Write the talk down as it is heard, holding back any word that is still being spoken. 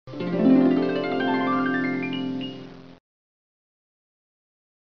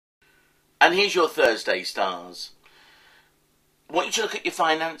And here's your Thursday stars. I want you to look at your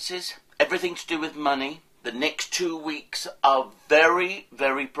finances, everything to do with money. The next 2 weeks are very,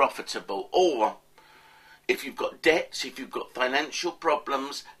 very profitable. Or if you've got debts, if you've got financial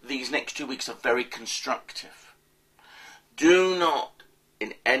problems, these next 2 weeks are very constructive. Do not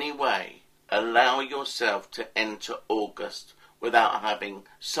in any way allow yourself to enter August without having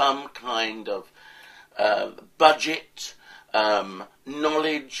some kind of budget,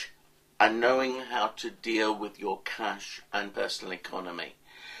 knowledge, and knowing how to deal with your cash and personal economy.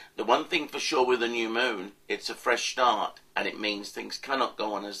 The one thing for sure with a new moon, it's a fresh start, and it means things cannot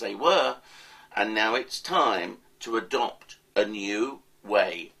go on as they were, and now it's time to adopt a new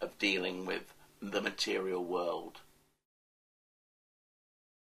way of dealing with the material world.